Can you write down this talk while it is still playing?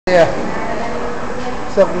Yeah,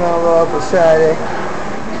 something on road for Saturday,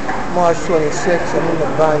 March 26th. I'm in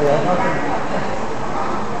the Bania.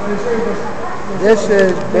 This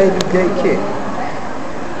is baby day kid.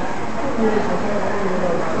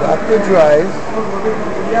 Dr. DRICE,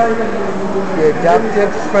 the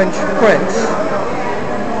adoptive French prince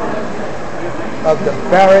of the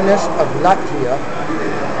Baroness of Latvia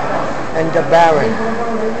and the Baron.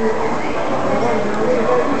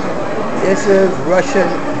 This is Russian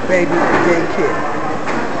baby day kid.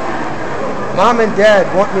 Mom and Dad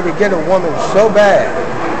want me to get a woman so bad.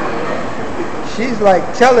 She's like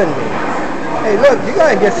telling me, hey look, you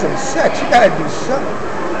gotta get some sex, you gotta do something.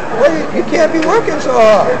 Well, you can't be working so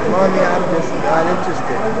hard. Mommy, I'm just not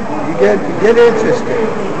interested. You get interested.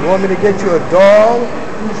 You want me to get you a doll?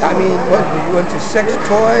 I mean, what, you into sex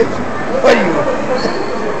toys? What are you?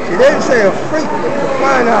 She didn't say a freak, but to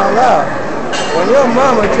find out loud. When your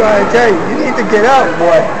mama try to tell you, you need to get out,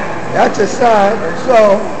 boy, that's a sign. And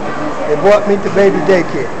so, they brought me to baby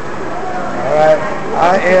daycare. Alright?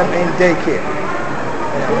 I am in daycare.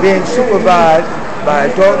 And I'm being supervised by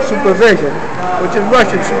adult supervision, which is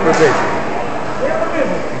Russian supervision.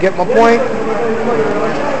 You get my point?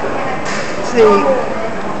 See,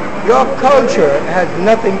 your culture has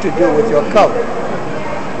nothing to do with your color.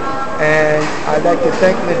 And I'd like to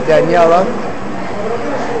thank Miss Daniela,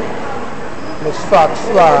 Miss Fox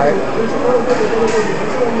Fly,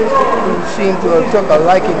 who seemed to have took a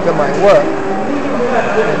liking to my work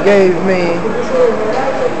and gave me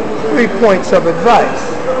 3 points of advice.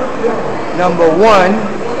 Number 1,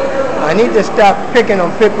 I need to stop picking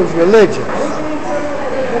on people's religions.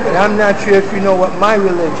 And I'm not sure if you know what my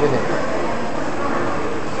religion is.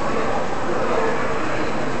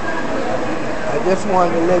 I just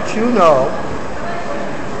wanted to let you know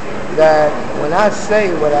that when I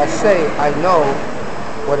say what I say, I know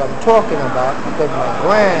what I'm talking about because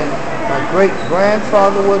my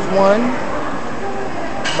great-grandfather was one,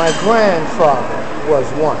 my grandfather was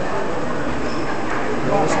one.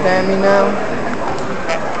 You understand me now?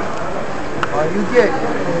 You get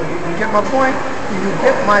my point? You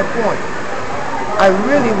get my point. I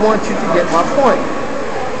really want you to get my point.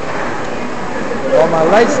 All my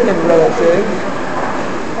light-skinned relatives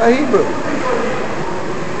are Hebrew.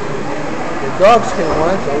 The dark-skinned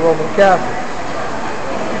ones are Roman Catholics.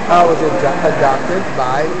 I was adopted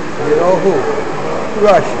by, you know who?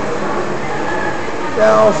 Russians.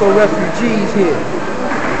 There are also refugees here.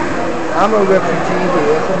 I'm a refugee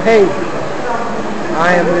here from Haiti.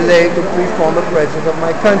 I am related to 3 former presidents of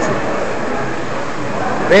my country.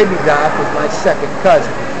 Baby Doc is my second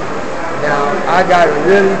cousin. Now, I gotta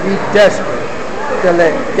really be desperate to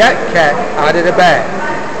let that cat out of the bag.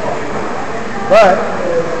 But,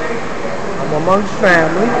 I'm amongst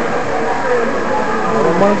family, I'm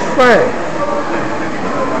amongst friends.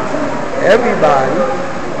 Everybody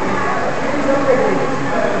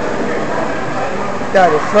got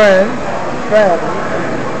a friend, family.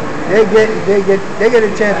 They get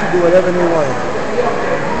a chance to do whatever they want.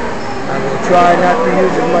 I will try not to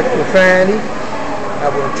use as much profanity. I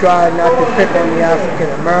will try not to pick on the African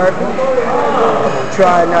American. I will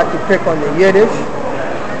try not to pick on the Yiddish.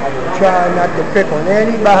 I will try not to pick on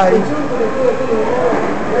anybody.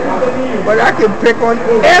 But I can pick on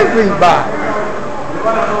everybody.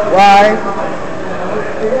 Why?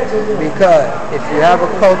 Because if you have a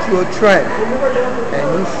cultural trend and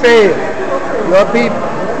you fail your people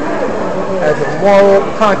as a moral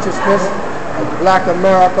consciousness of Black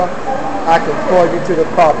America, I can call you to the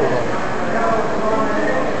carpet.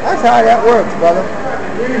 That's how that works, brother.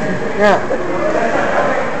 Now,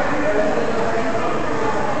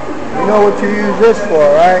 you know what you use this for,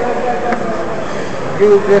 right?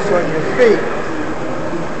 Use this on your feet.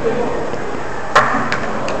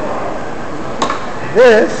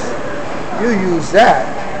 This, you use that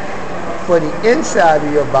for the inside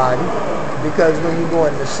of your body because when you go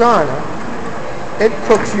in the sauna, it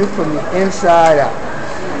cooks you from the inside out.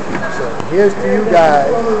 So here's to you guys.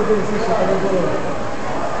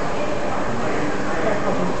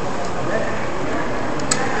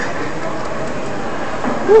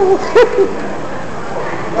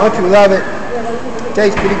 Don't you love it?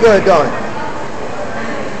 Tastes pretty good, don't it?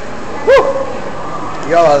 Woo!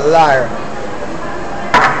 You're a liar.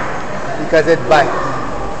 Because it bites.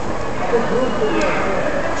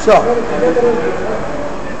 So,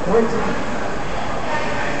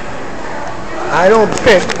 I don't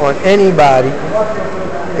pick on anybody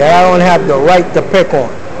that I don't have the right to pick on.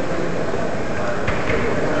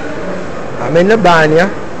 I'm in the Bania.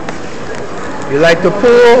 You like the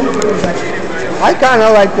pool? I kind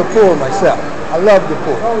of like the pool myself. I love the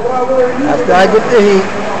pool. After I get the heat,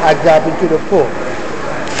 I drop into the pool.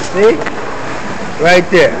 See? Right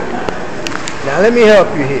there. Now let me help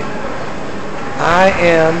you here. I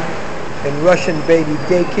am in Russian baby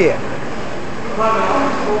daycare.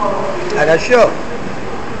 At a show.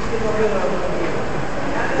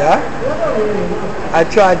 Yeah? I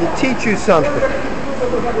tried to teach you something.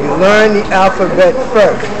 You learn the alphabet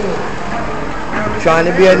first. I'm trying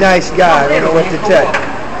to be a nice guy. I don't know what to tell you.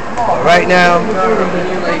 But right now,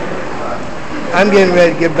 I'm getting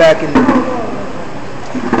ready to get back in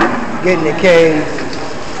the cave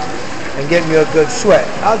and get me a good sweat.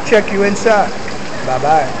 I'll check you inside.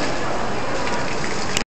 Bye-bye.